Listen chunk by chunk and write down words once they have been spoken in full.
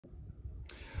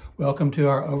Welcome to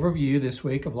our overview this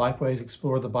week of Lifeway's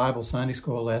Explore the Bible Sunday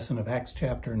School lesson of Acts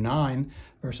chapter 9,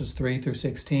 verses 3 through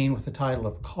 16 with the title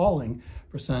of Calling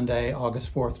for Sunday,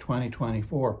 August 4th,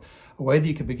 2024. A way that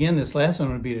you could begin this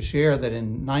lesson would be to share that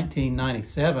in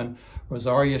 1997,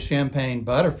 Rosaria Champagne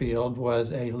Butterfield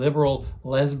was a liberal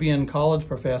lesbian college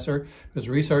professor who was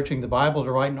researching the Bible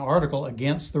to write an article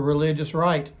against the religious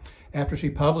right. After she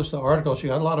published the article, she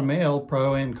got a lot of mail,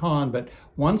 pro and con, but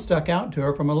one stuck out to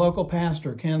her from a local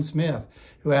pastor, Ken Smith,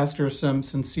 who asked her some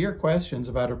sincere questions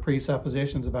about her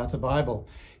presuppositions about the Bible.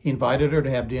 He invited her to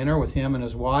have dinner with him and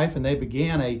his wife, and they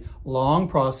began a long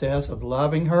process of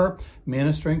loving her,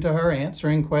 ministering to her,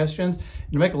 answering questions.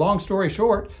 And to make a long story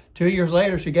short, 2 years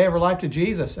later, she gave her life to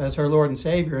Jesus as her Lord and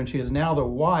Savior, and she is now the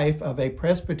wife of a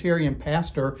Presbyterian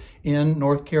pastor in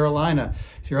North Carolina.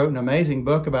 She wrote an amazing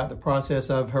book about the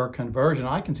process of her conversion.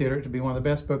 I consider it to be one of the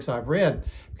best books I've read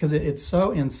because it's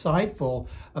so insightful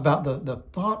about the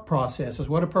thought processes,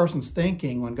 what a person's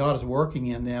thinking when God is working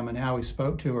in them and how he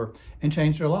spoke to her and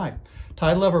changed her life.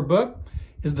 Title of her book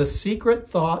is The Secret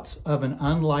Thoughts of an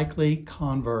Unlikely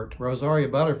Convert. Rosaria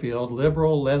Butterfield,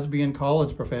 liberal lesbian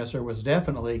college professor, was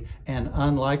definitely an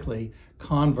unlikely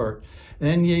convert.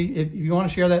 Then if you want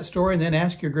to share that story, then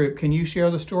ask your group, can you share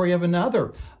the story of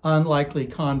another unlikely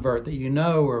convert that you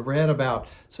know or have read about,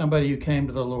 somebody who came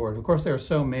to the Lord? Of course, there are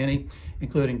so many,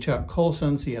 including Chuck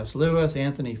Colson, C.S. Lewis,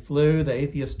 Anthony Flew, the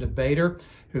atheist debater,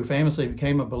 who famously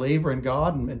became a believer in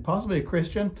God and possibly a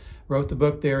Christian, wrote the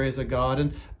book There Is a God,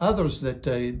 and others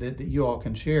that you all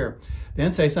can share.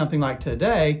 Then say something like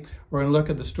today, we're going to look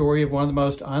at the story of one of the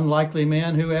most unlikely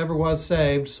men who ever was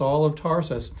saved, Saul of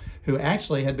Tarsus, who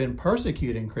actually had been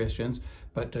persecuting Christians,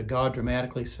 but God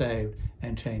dramatically saved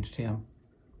and changed him.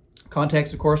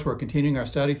 Context, of course, we're continuing our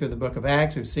study through the book of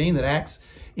Acts. We've seen that Acts,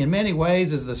 in many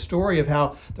ways, is the story of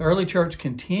how the early church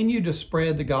continued to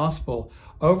spread the gospel,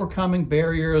 overcoming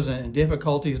barriers and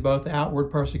difficulties, both outward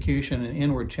persecution and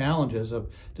inward challenges of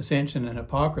dissension and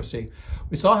hypocrisy.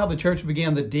 We saw how the church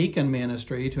began the deacon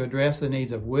ministry to address the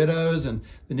needs of widows, and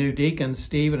the new deacons,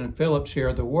 Stephen and Philip,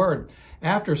 shared the word.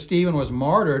 After Stephen was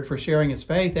martyred for sharing his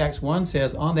faith, Acts 1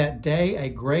 says, on that day a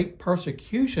great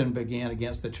persecution began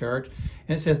against the church,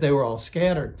 and it says they were all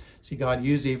scattered. See, God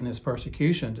used even this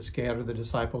persecution to scatter the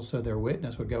disciples so their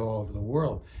witness would go all over the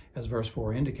world, as verse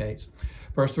 4 indicates.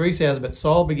 Verse 3 says, but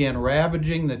Saul began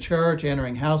ravaging the church,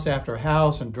 entering house after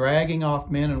house, and dragging off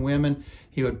men and women.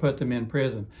 He would put them in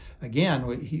prison. Again,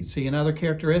 we see another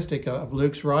characteristic of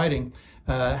Luke's writing,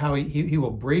 how he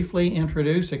will briefly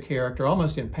introduce a character,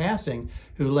 almost in passing,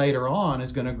 who later on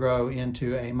is going to grow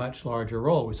into a much larger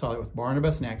role. We saw that with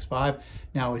Barnabas in Acts 5.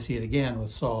 Now we see it again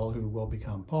with Saul, who will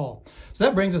become Paul. So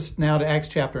that brings us now to Acts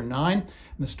chapter 9, and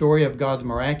the story of God's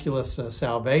miraculous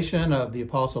salvation of the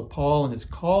Apostle Paul and his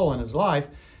call in his life,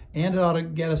 and it ought to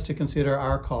get us to consider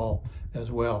our call as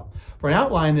well. For an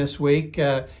outline this week,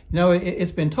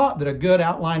 it's been taught that a good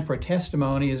outline for a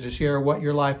testimony is to share what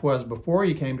your life was before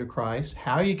you came to Christ,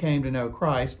 how you came to know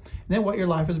Christ, and then what your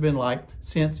life has been like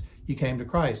since you came to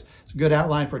Christ. It's a good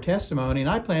outline for testimony, and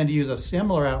I plan to use a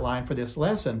similar outline for this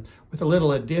lesson with a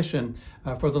little addition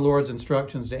for the Lord's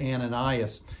instructions to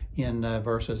Ananias in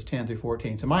verses 10 through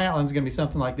 14. So my outline is going to be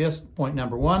something like this. Point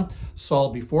number 1,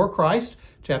 Saul before Christ,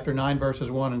 chapter 9,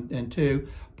 verses 1 and 2.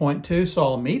 Point 2,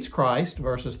 Saul meets Christ,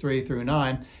 verses 3 through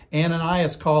 9.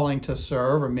 Ananias calling to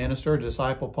serve or minister,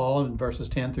 disciple Paul, in verses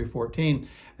 10 through 14.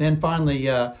 Then finally,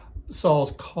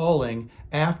 Saul's calling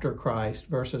after Christ,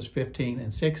 verses 15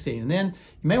 and 16. And then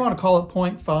you may want to call it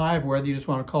point 5, whether you just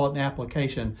want to call it an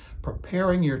application,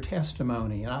 preparing your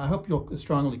testimony. And I hope you'll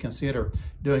strongly consider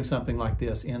doing something like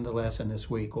this in the lesson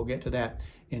this week. We'll get to that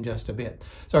in just a bit.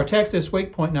 So our text this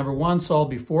week, point number 1, Saul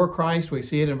before Christ. We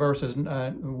see it in verses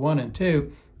 1 and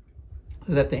 2. This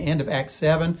is at the end of Acts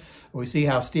 7. We see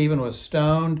how Stephen was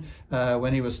stoned.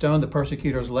 When he was stoned, the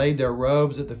persecutors laid their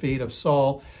robes at the feet of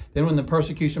Saul. Then when the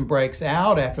persecution breaks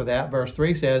out after that, verse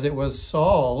 3 says, it was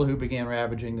Saul who began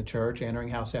ravaging the church, entering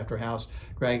house after house,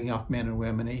 dragging off men and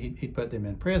women. He put them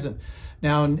in prison.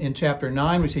 Now in chapter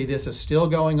 9, we see this is still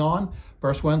going on.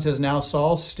 Verse 1 says, now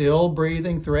Saul, still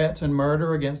breathing threats and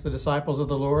murder against the disciples of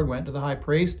the Lord, went to the high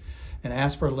priest and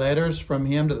asked for letters from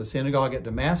him to the synagogue at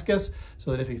Damascus, so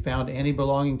that if he found any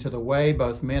belonging to the way,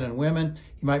 both men and women,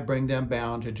 he might bring them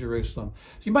bound to Jerusalem.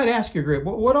 So you might ask your group,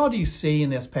 what all do you see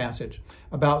in this passage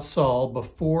about Saul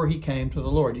before he came to the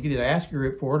Lord? You could either ask your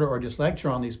group for it or just lecture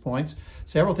on these points.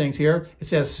 Several things here. It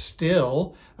says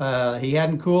still. He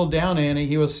hadn't cooled down any.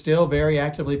 He was still very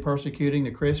actively persecuting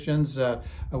the Christians,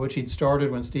 which he'd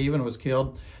started when Stephen was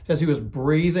killed. It says he was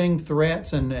breathing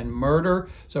threats and murder.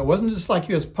 So it wasn't just like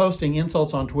he was posting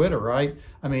insults on Twitter, right?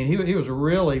 I mean, he was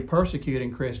really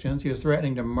persecuting Christians. He was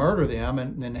threatening to murder them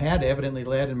and had evidently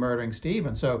led in murdering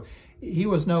Stephen. So he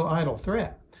was no idle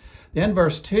threat. Then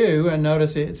verse 2, and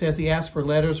notice it says he asked for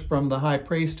letters from the high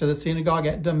priest to the synagogue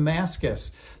at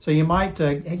Damascus. So you might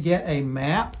get a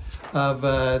map of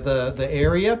the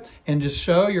area and just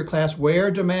show your class where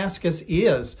Damascus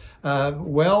is,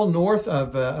 well north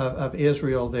of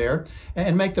Israel there,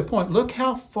 and make the point. Look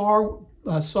how far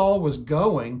Saul was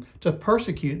going to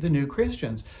persecute the new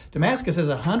Christians. Damascus is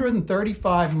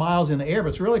 135 miles in the air, but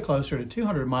it's really closer to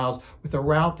 200 miles with the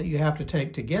route that you have to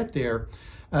take to get there.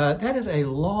 That is a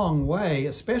long way,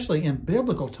 especially in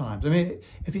biblical times. I mean,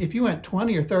 if you went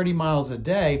 20 or 30 miles a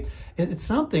day, it's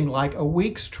something like a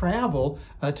week's travel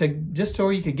to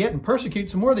where you could get and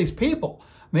persecute some more of these people.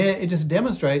 I mean, it just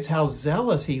demonstrates how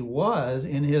zealous he was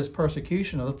in his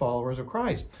persecution of the followers of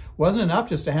Christ. It wasn't enough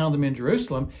just to hound them in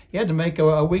Jerusalem. He had to make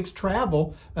a week's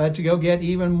travel to go get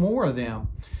even more of them.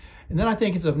 And then I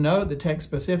think it's of note the text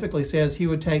specifically says he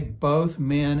would take both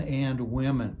men and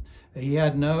women. He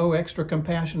had no extra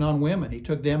compassion on women. He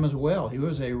took them as well. He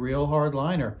was a real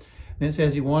hardliner. Then it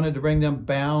says he wanted to bring them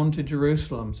bound to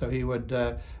Jerusalem. So he would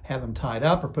have them tied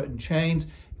up or put in chains.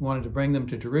 He wanted to bring them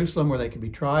to Jerusalem where they could be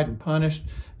tried and punished,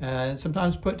 and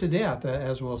sometimes put to death,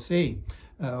 as we'll see,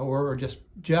 or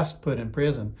just put in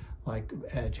prison, like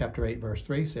chapter 8, verse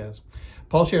 3 says.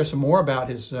 Paul shares some more about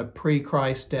his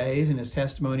pre-Christ days in his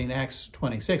testimony in Acts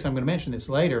 26. I'm going to mention this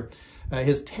later.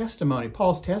 His testimony,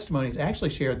 Paul's testimony, is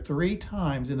actually shared 3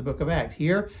 times in the book of Acts.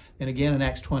 Here, and again in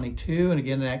Acts 22, and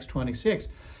again in Acts 26.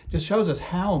 It just shows us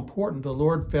how important the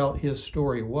Lord felt his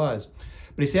story was.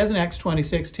 But he says in Acts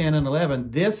 26, 10 and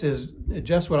 11, this is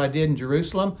just what I did in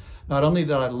Jerusalem. Not only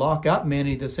did I lock up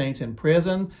many of the saints in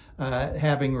prison,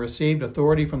 having received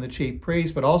authority from the chief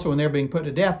priests, but also when they're being put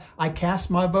to death, I cast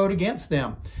my vote against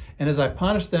them. And as I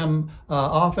punished them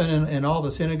often in all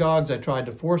the synagogues, I tried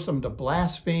to force them to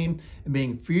blaspheme. And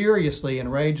being furiously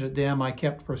enraged at them, I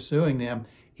kept pursuing them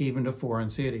even to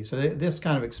foreign cities. So this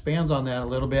kind of expands on that a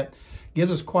little bit.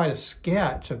 Gives us quite a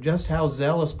sketch of just how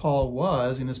zealous Paul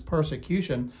was in his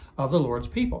persecution of the Lord's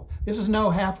people. This is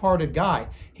no half-hearted guy.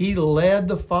 He led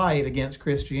the fight against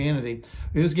Christianity.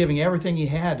 He was giving everything he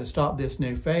had to stop this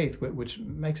new faith, which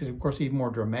makes it, of course, even more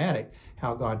dramatic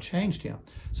how God changed him.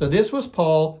 So this was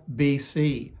Paul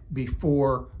BC,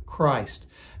 before Christ.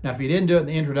 Now, if you didn't do it in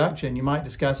the introduction, you might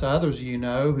discuss others you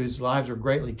know whose lives are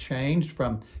greatly changed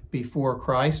from before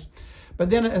Christ. But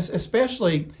then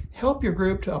especially help your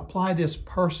group to apply this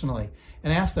personally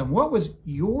and ask them, what was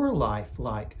your life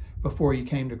like before you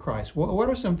came to Christ? What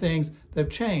are some things that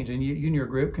have changed? And you and your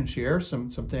group can share some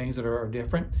things that are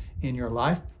different in your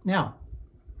life. Now,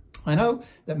 I know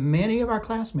that many of our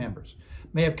class members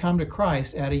may have come to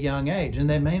Christ at a young age, and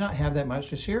they may not have that much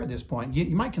to share at this point.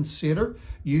 You might consider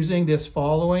using this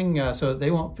following so that they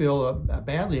won't feel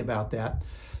badly about that.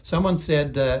 Someone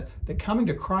said that coming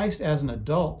to Christ as an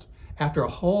adult after a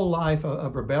whole life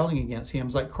of rebelling against him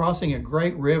is like crossing a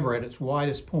great river at its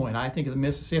widest point. I think of the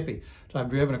Mississippi, which I've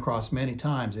driven across many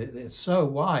times. It's so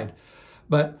wide.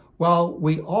 But while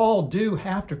we all do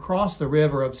have to cross the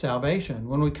river of salvation,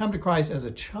 when we come to Christ as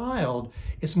a child,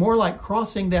 it's more like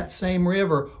crossing that same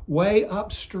river way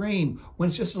upstream when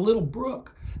it's just a little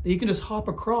brook that you can just hop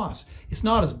across. It's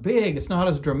not as big, it's not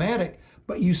as dramatic,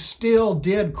 but you still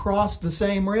did cross the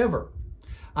same river.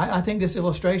 I think this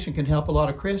illustration can help a lot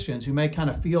of Christians who may kind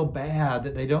of feel bad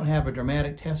that they don't have a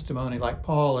dramatic testimony like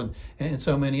Paul and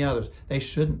so many others. They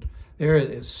shouldn't. There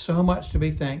is so much to be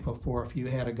thankful for if you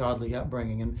had a godly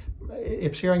upbringing. And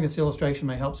if sharing this illustration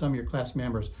may help some of your class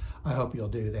members, I hope you'll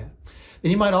do that.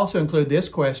 Then you might also include this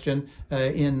question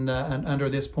under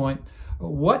this point.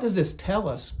 What does this tell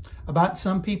us about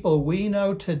some people we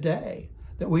know today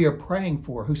that we are praying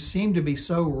for who seem to be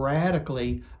so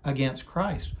radically against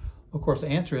Christ? Of course, the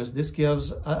answer is this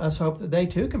gives us hope that they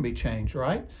too can be changed,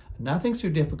 right? Nothing's too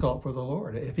difficult for the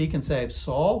Lord. If he can save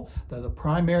Saul, the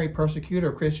primary persecutor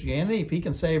of Christianity, if he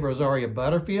can save Rosaria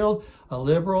Butterfield, a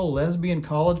liberal lesbian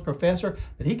college professor,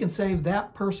 then he can save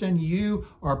that person you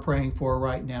are praying for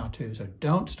right now too. So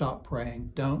don't stop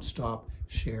praying. Don't stop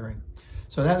sharing.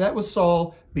 So that was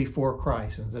Saul before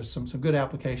Christ. And there's some good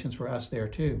applications for us there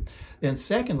too. Then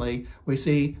secondly, we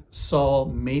see Saul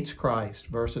meets Christ,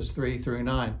 verses 3 through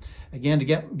 9. Again, to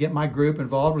get my group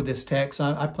involved with this text,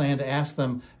 I plan to ask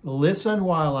them, listen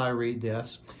while I read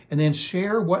this, and then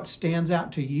share what stands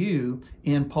out to you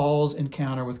in Paul's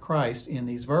encounter with Christ in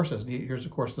these verses. Here's,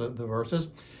 of course, the verses.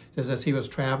 It says, as he was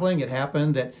traveling, it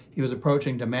happened that he was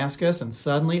approaching Damascus, and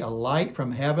suddenly a light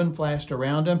from heaven flashed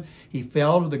around him. He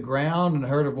fell to the ground and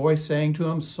heard a voice saying to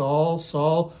him, Saul,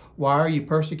 Saul, why are you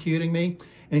persecuting me?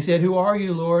 And he said, who are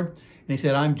you, Lord? And he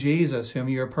said, I'm Jesus, whom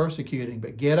you are persecuting.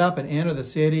 But get up and enter the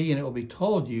city, and it will be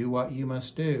told you what you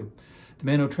must do. The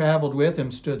men who traveled with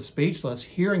him stood speechless,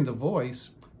 hearing the voice,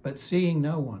 but seeing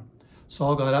no one.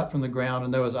 Saul got up from the ground,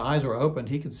 and though his eyes were opened,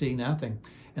 he could see nothing.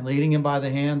 And leading him by the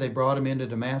hand, they brought him into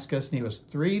Damascus, and he was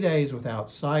 3 days without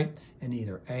sight, and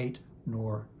neither ate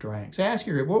nor drank. So ask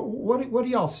your group, what do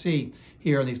y'all see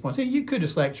here on these points? You could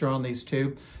just lecture on these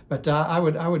two, but I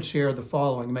would share the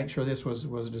following, make sure this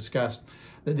was discussed.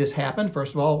 That this happened,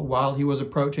 first of all, while he was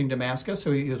approaching Damascus,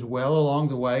 so he was well along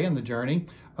the way in the journey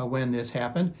when this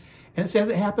happened. And it says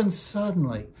it happened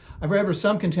suddenly. I've read where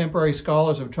some contemporary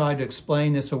scholars have tried to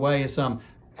explain this away as some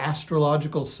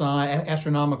astronomical sign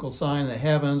in the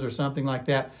heavens or something like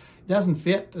that. It doesn't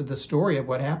fit the story of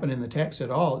what happened in the text at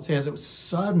all. It says it was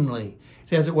suddenly. It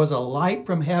says it was a light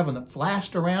from heaven that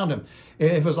flashed around him.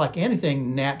 If it was like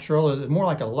anything natural, it was more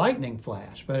like a lightning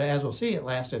flash. But as we'll see, it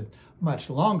lasted much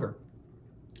longer.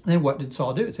 Then what did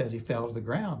Saul do? It says he fell to the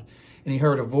ground. And he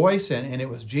heard a voice, and it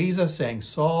was Jesus saying,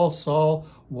 Saul, Saul,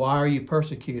 why are you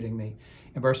persecuting me?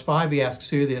 In verse 5, he asks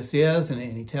who this is, and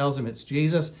he tells him it's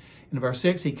Jesus. In verse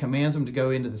 6, he commands him to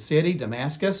go into the city,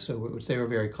 Damascus, which they were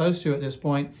very close to at this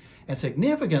point. And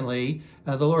significantly,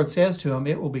 the Lord says to him,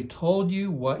 it will be told you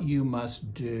what you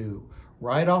must do.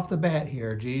 Right off the bat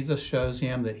here, Jesus shows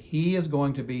him that he is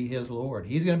going to be his Lord.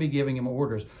 He's going to be giving him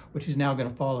orders, which he's now going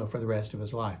to follow for the rest of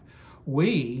his life.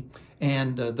 We,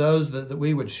 and those that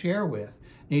we would share with,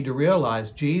 need to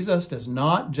realize Jesus does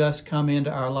not just come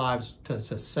into our lives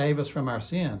to save us from our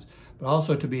sins, but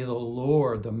also to be the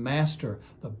Lord, the Master,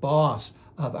 the boss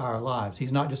of our lives.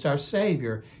 He's not just our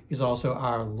Savior, he's also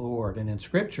our Lord. And in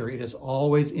Scripture, it is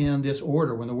always in this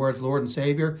order. When the words Lord and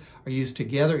Savior are used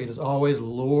together, it is always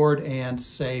Lord and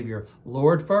Savior.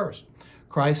 Lord first.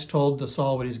 Christ told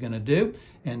Saul what he's going to do,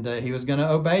 and he was going to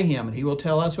obey him, and he will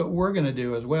tell us what we're going to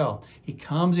do as well. He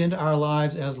comes into our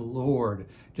lives as Lord,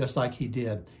 just like he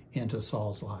did into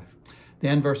Saul's life.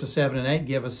 Then verses 7 and 8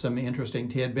 give us some interesting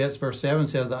tidbits. Verse 7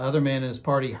 says the other men in his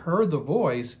party heard the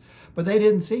voice, but they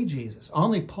didn't see Jesus.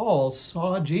 Only Paul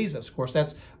saw Jesus. Of course,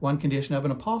 that's one condition of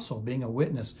an apostle, being a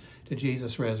witness to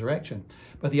Jesus' resurrection.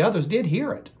 But the others did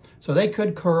hear it. So they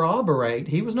could corroborate.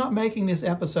 He was not making this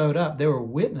episode up. They were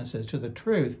witnesses to the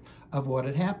truth of what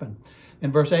had happened.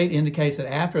 And verse 8 indicates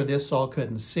that after this, Saul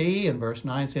couldn't see. And verse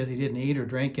 9 says he didn't eat or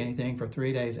drink anything for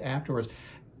 3 days afterwards.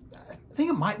 I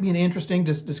think it might be an interesting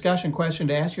discussion question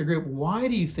to ask your group. Why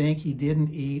do you think he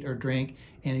didn't eat or drink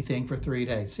anything for 3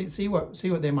 days? See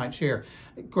what they might share.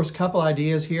 Of course, a couple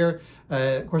ideas here.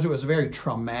 Of course, it was a very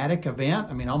traumatic event.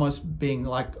 I mean, almost being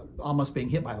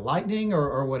hit by lightning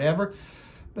or whatever.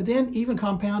 But then even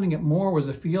compounding it more was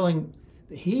the feeling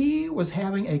that he was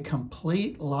having a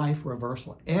complete life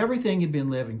reversal. Everything he'd been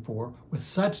living for with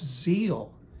such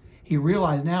zeal, he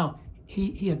realized now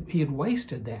he had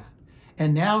wasted that.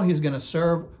 And now he's going to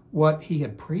serve what he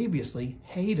had previously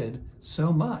hated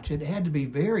so much. It had to be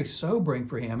very sobering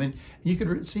for him. And you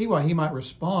could see why he might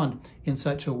respond in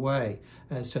such a way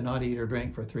as to not eat or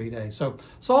drink for 3 days. So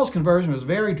Saul's conversion was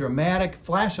very dramatic,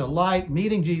 flash of light,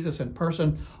 meeting Jesus in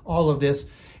person, all of this.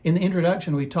 In the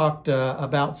introduction, we talked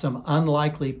about some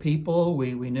unlikely people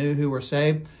we knew who were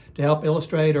saved. To help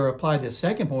illustrate or apply this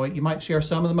second point, you might share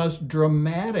some of the most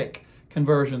dramatic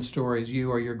conversion stories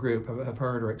you or your group have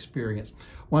heard or experienced.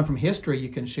 One from history you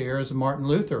can share is Martin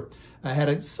Luther. Had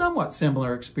a somewhat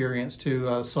similar experience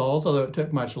to Saul's, although it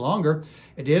took much longer.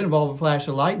 It did involve a flash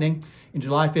of lightning. In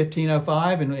July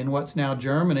 1505, in what's now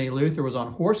Germany, Luther was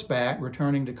on horseback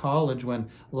returning to college when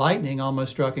lightning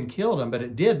almost struck and killed him, but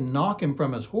it did knock him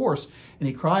from his horse, and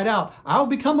he cried out, "I'll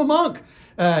become a monk."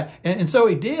 And so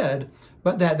he did.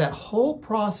 But that whole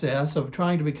process of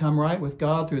trying to become right with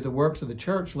God through the works of the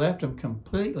church left him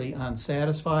completely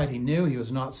unsatisfied. He knew he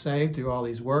was not saved through all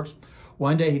these works.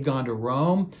 One day he'd gone to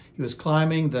Rome. He was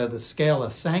climbing the Scala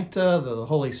Sancta, the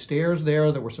holy stairs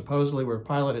there that were supposedly where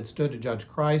Pilate had stood to judge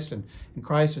Christ, and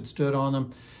Christ had stood on them.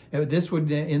 This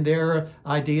would, in their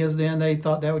ideas then, they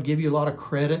thought that would give you a lot of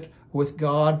credit with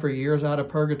God for years out of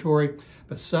purgatory.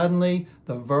 But suddenly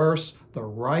the verse, "the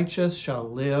righteous shall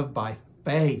live by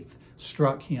faith,"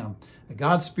 struck him.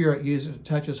 God's Spirit used it to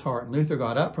touch his heart. And Luther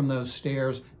got up from those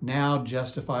stairs, now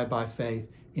justified by faith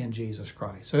in Jesus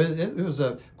Christ. So it was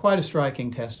quite a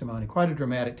striking testimony, quite a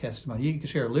dramatic testimony. You can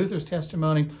share Luther's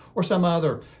testimony or some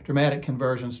other dramatic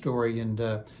conversion story, and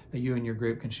you and your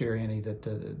group can share any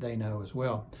that they know as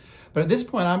well. But at this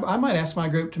point, I might ask my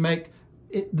group to make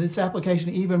this application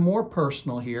even more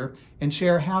personal here and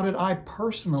share, how did I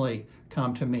personally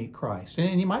come to meet Christ?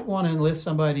 And you might want to enlist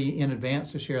somebody in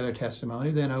advance to share their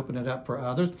testimony, then open it up for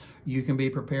others. You can be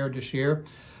prepared to share.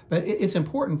 But it's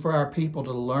important for our people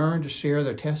to learn to share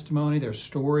their testimony, their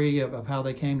story of how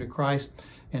they came to Christ,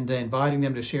 and inviting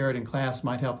them to share it in class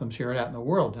might help them share it out in the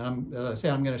world. And as I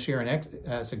said, I'm going to share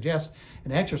and suggest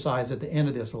an exercise at the end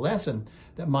of this lesson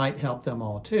that might help them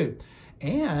all too.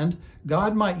 And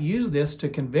God might use this to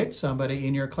convict somebody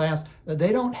in your class that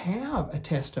they don't have a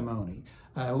testimony.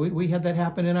 We had that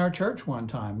happen in our church one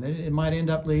time. It might end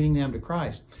up leading them to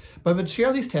Christ. But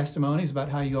share these testimonies about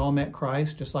how you all met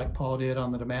Christ, just like Paul did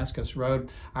on the Damascus Road.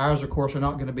 Ours, of course, are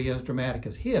not going to be as dramatic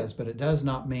as his, but it does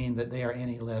not mean that they are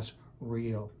any less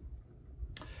real.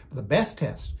 The best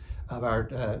test of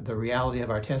the reality of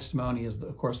our testimony is,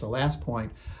 of course, the last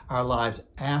point, our lives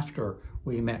after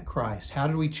we met Christ. How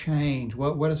did we change?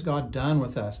 What has God done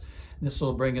with us? This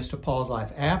will bring us to Paul's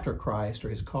life after Christ, or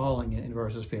his calling, in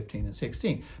verses 15 and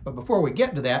 16. But before we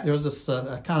get to that, there's this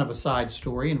kind of a side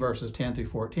story in verses 10 through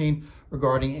 14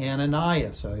 regarding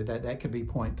Ananias. So that could be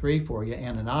point 3 for you,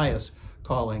 Ananias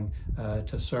calling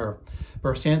to serve.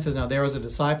 Verse 10 says, "Now there was a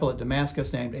disciple at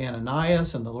Damascus named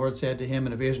Ananias, and the Lord said to him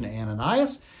in a vision,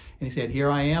 'Ananias?' And he said, 'Here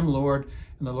I am, Lord.'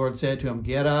 And the Lord said to him,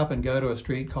 'Get up and go to a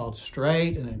street called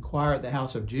Straight, and inquire at the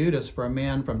house of Judas for a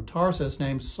man from Tarsus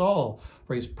named Saul,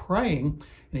 for he's praying,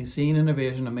 and he's seen in a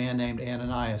vision a man named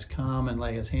Ananias come and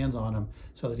lay his hands on him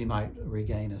so that he might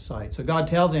regain his sight.'" So God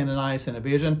tells Ananias in a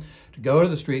vision to go to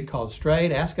the street called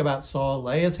Straight, ask about Saul,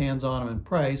 lay his hands on him, and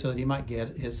pray so that he might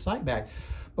get his sight back.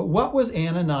 But what was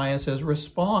Ananias'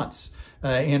 response?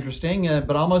 Interesting,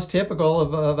 but almost typical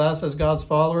of us as God's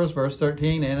followers. Verse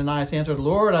 13, Ananias answered,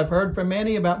 "Lord, I've heard from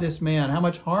many about this man, how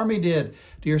much harm he did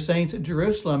to your saints at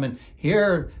Jerusalem. And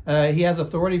here he has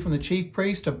authority from the chief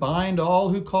priest to bind all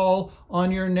who call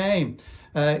on your name."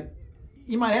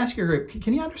 You might ask your group,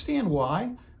 can you understand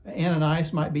why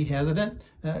Ananias might be hesitant?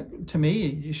 To me,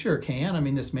 you sure can. I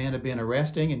mean, this man had been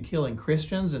arresting and killing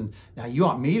Christians, and now you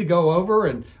want me to go over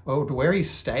and to where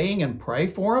he's staying and pray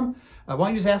for him? Why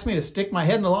don't you just ask me to stick my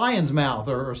head in the lion's mouth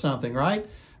or something, right?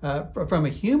 From a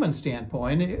human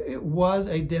standpoint, it was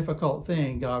a difficult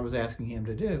thing God was asking him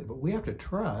to do, but we have to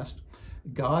trust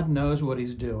God knows what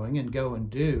he's doing and go and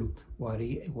do what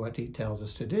he tells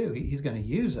us to do. He's going to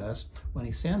use us when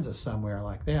he sends us somewhere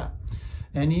like that.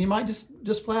 And you might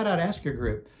just flat out ask your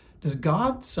group, does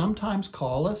God sometimes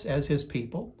call us as his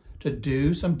people to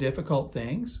do some difficult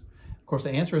things? Of course,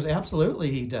 the answer is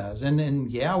absolutely he does.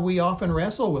 And yeah, we often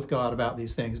wrestle with God about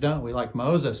these things, don't we? Like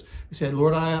Moses, who said,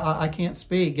 "Lord, I can't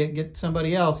speak. Get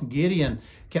somebody else." Gideon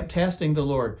kept testing the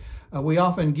Lord. We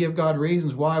often give God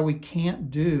reasons why we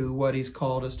can't do what he's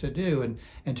called us to do.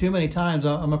 And too many times,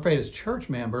 I'm afraid as church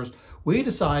members, we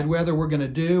decide whether we're going to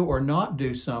do or not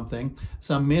do something,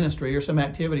 some ministry or some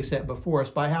activity set before us,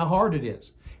 by how hard it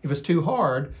is. If it's too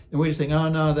hard, then we just think, "Oh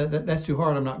no, that's too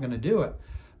hard, I'm not going to do it."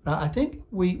 But I think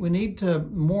we need to,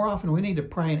 more often, we need to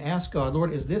pray and ask God,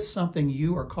 "Lord, is this something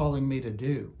you are calling me to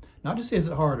do? Not just is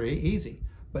it hard or easy,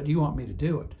 but do you want me to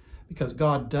do it?" Because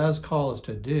God does call us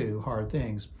to do hard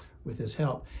things with his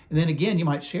help. And then again, you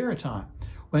might share a time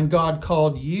when God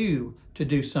called you to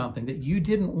do something that you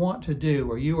didn't want to do,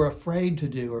 or you were afraid to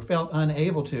do, or felt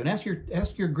unable to. And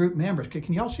ask your group members,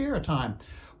 can y'all share a time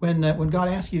when God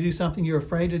asked you to do something you were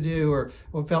afraid to do or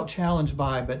felt challenged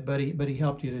by, but he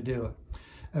helped you to do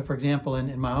it? For example,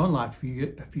 in my own life,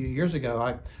 a few years ago,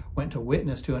 I went to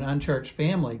witness to an unchurched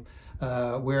family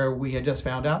where we had just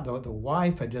found out the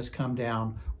wife had just come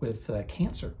down with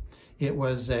cancer. It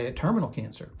was a terminal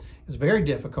cancer. It was a very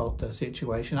difficult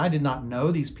situation. I did not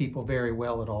know these people very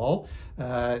well at all.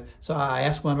 So I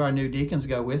asked one of our new deacons to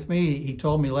go with me. He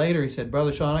told me later, he said,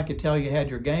 "Brother Shawn, I could tell you had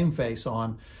your game face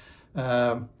on."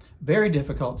 Very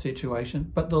difficult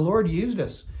situation, but the Lord used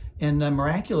us. And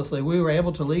miraculously, we were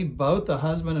able to lead both the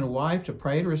husband and wife to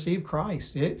pray to receive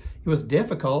Christ. It was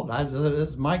difficult.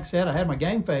 As Mike said, I had my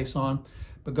game face on,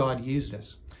 but God used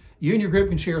us. You and your group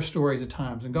can share stories at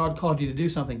times, and God called you to do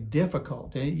something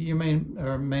difficult. You may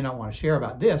or may not want to share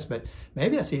about this, but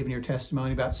maybe that's even your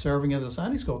testimony about serving as a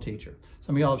Sunday school teacher.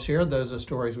 Some of y'all have shared those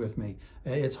stories with me.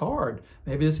 It's hard.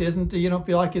 Maybe this isn't, you don't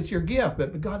feel like it's your gift,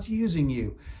 but God's using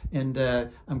you, and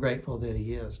I'm grateful that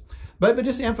he is. But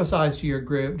just emphasize to your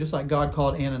group, just like God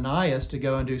called Ananias to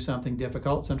go and do something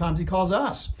difficult, sometimes he calls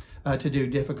us to do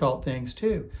difficult things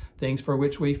too, things for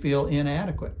which we feel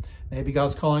inadequate. Maybe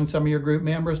God's calling some of your group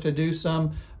members to do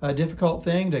some difficult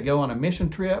thing, to go on a mission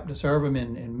trip, to serve Him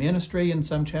in ministry in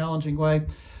some challenging way.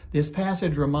 This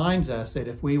passage reminds us that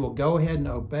if we will go ahead and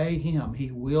obey Him,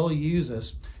 He will use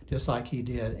us just like He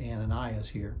did Ananias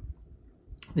here.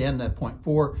 Then point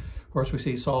 4, of course, we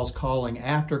see Saul's calling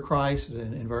after Christ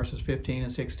in verses 15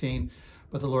 and 16.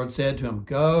 But the Lord said to him,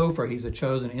 "Go, for he's a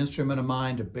chosen instrument of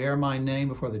mine to bear my name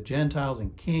before the Gentiles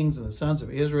and kings and the sons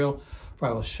of Israel, for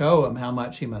I will show him how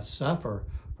much he must suffer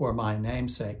for my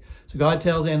name's sake." So God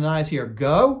tells Ananias here,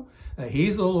 go.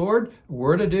 He's the Lord.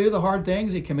 We're to do the hard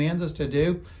things He commands us to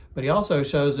do. But He also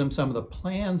shows him some of the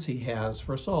plans He has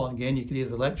for Saul. And again, you could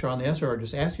either lecture on this or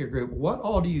just ask your group, what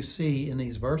all do you see in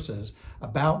these verses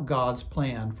about God's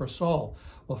plan for Saul?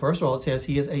 Well, first of all, it says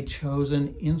he is a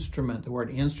chosen instrument. The word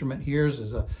instrument here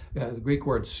is the Greek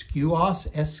word skuos,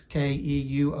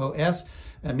 S-K-E-U-O-S,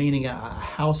 meaning a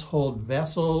household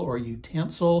vessel or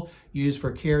utensil used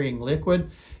for carrying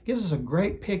liquid. It gives us a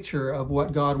great picture of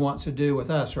what God wants to do with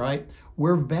us, right?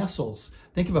 We're vessels.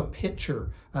 Think of a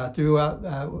pitcher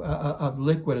of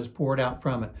liquid is poured out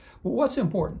from it. Well, what's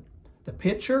important? The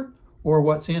pitcher or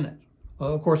what's in it?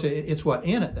 Well, of course, it's what's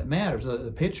in it that matters.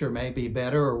 The pitcher may be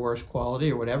better or worse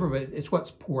quality or whatever, but it's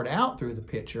what's poured out through the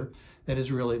pitcher that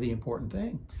is really the important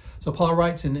thing. So Paul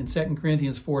writes in 2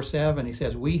 Corinthians 4:7, he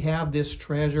says, "We have this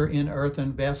treasure in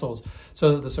earthen vessels,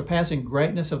 so that the surpassing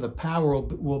greatness of the power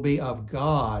will be of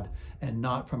God and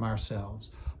not from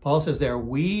ourselves." Paul says there,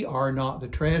 we are not the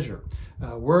treasure.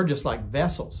 We're just like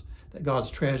vessels that God's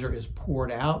treasure is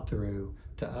poured out through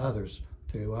to others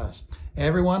through us.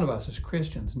 Every one of us as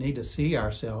Christians need to see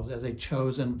ourselves as a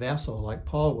chosen vessel like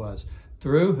Paul was,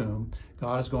 through whom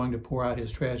God is going to pour out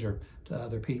His treasure to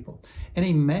other people. And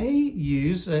He may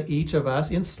use each of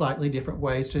us in slightly different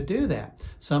ways to do that.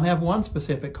 Some have one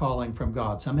specific calling from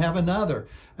God. Some have another.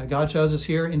 God shows us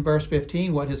here in verse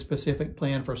 15 what His specific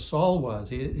plan for Saul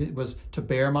was. It was to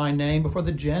bear my name before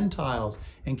the Gentiles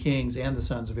and kings and the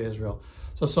sons of Israel.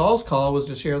 So Saul's call was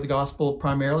to share the gospel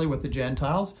primarily with the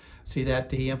Gentiles. See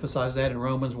that he emphasized that in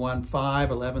Romans 1:5,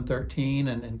 11:13,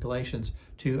 and Galatians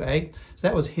 2:8. So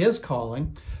that was his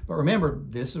calling. But remember,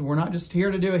 we're not just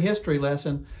here to do a history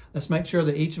lesson. Let's make sure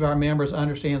that each of our members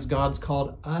understands God's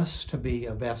called us to be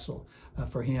a vessel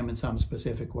for Him in some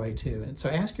specific way too. And so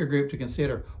ask your group to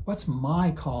consider, what's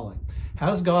my calling?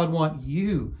 How does God want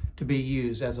you to be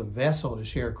used as a vessel to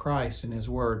share Christ and His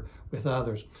Word with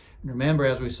others? And remember,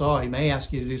 as we saw, He may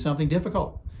ask you to do something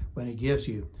difficult when He gives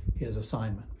you His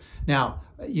assignment. Now,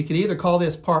 you could either call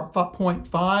this point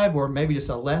 5 or maybe just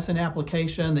a lesson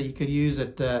application that you could use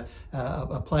at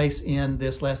a place in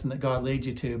this lesson that God leads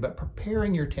you to. But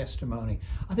preparing your testimony,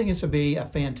 I think this would be a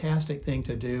fantastic thing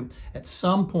to do at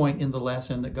some point in the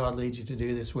lesson that God leads you to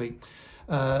do this week.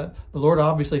 The Lord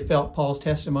obviously felt Paul's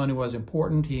testimony was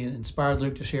important. He inspired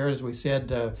Luke to share it, as we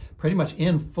said, pretty much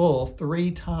in full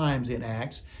 3 times in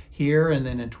Acts, here and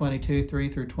then in 22, 3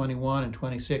 through 21, and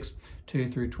 26, 2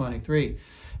 through 23.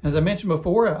 As I mentioned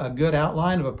before, a good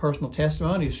outline of a personal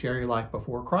testimony is share your life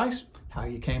before Christ, how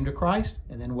you came to Christ,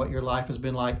 and then what your life has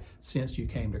been like since you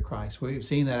came to Christ. We've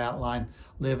seen that outline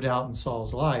lived out in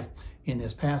Saul's life in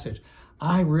this passage.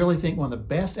 I really think one of the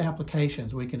best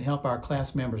applications we can help our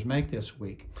class members make this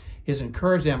week is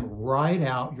encourage them write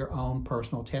out your own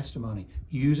personal testimony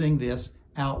using this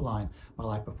outline. My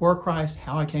life before Christ,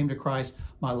 how I came to Christ,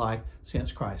 my life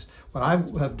since Christ. What I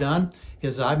have done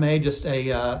is I made just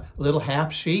a little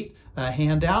half sheet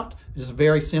handout. It's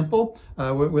very simple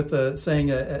with saying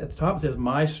at the top it says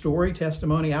my story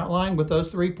testimony outline with those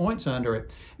 3 points under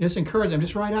it. Just encourage them,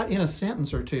 just write out in a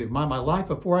sentence or two, my life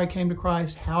before I came to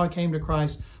Christ, how I came to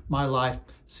Christ, my life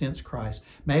since Christ.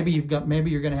 Maybe you're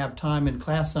going to have time in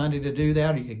class Sunday to do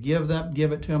that, or you could give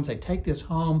it to them. Say, take this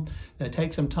home,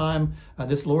 take some time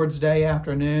this Lord's Day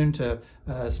afternoon to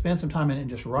spend some time and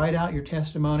just write out your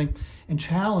testimony, and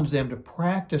challenge them to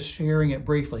practice sharing it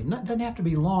briefly. It doesn't have to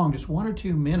be long, just 1 or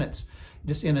 2 minutes,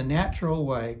 just in a natural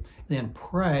way. Then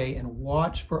pray and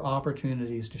watch for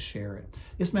opportunities to share it.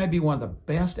 This may be one of the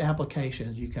best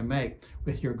applications you can make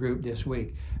with your group this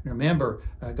week. And remember,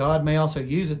 God may also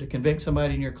use it to convict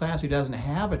somebody in your class who doesn't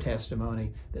have a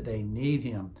testimony that they need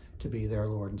Him to be their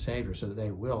Lord and Savior, so that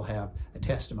they will have a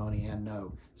testimony and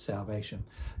know salvation.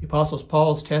 The Apostle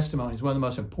Paul's testimony is one of the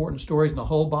most important stories in the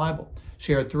whole Bible,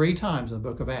 shared 3 times in the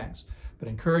book of Acts. But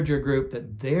encourage your group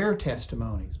that their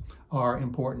testimonies are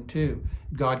important too.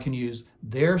 God can use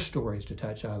their stories to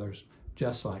touch others,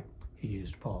 just like He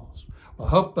used Paul's. Well, I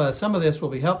hope some of this will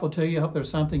be helpful to you. I hope there's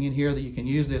something in here that you can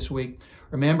use this week.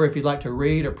 Remember, if you'd like to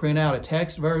read or print out a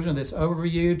text version of this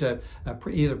overview, to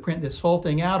either print this whole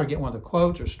thing out or get one of the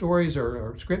quotes or stories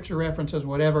or scripture references,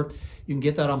 whatever, you can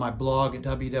get that on my blog at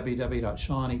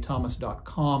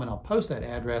www.shawnethomas.com, and I'll post that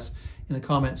address in the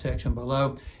comment section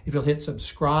below. If you'll hit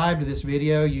subscribe to this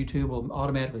video, YouTube will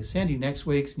automatically send you next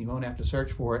week's, and you won't have to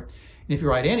search for it. And if you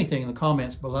write anything in the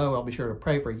comments below, I'll be sure to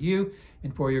pray for you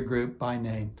and for your group by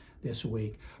name this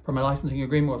week. For my licensing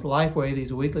agreement with Lifeway,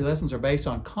 these weekly lessons are based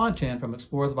on content from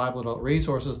Explore the Bible Adult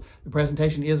Resources. The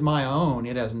presentation is my own.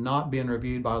 It has not been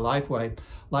reviewed by Lifeway.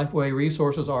 Lifeway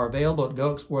resources are available at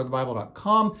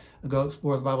goexplorethebible.com and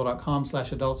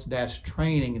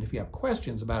goexplorethebible.com/adults-training. And if you have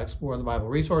questions about Explore the Bible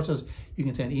resources, you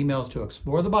can send emails to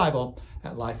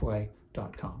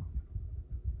explorethebible@lifeway.com.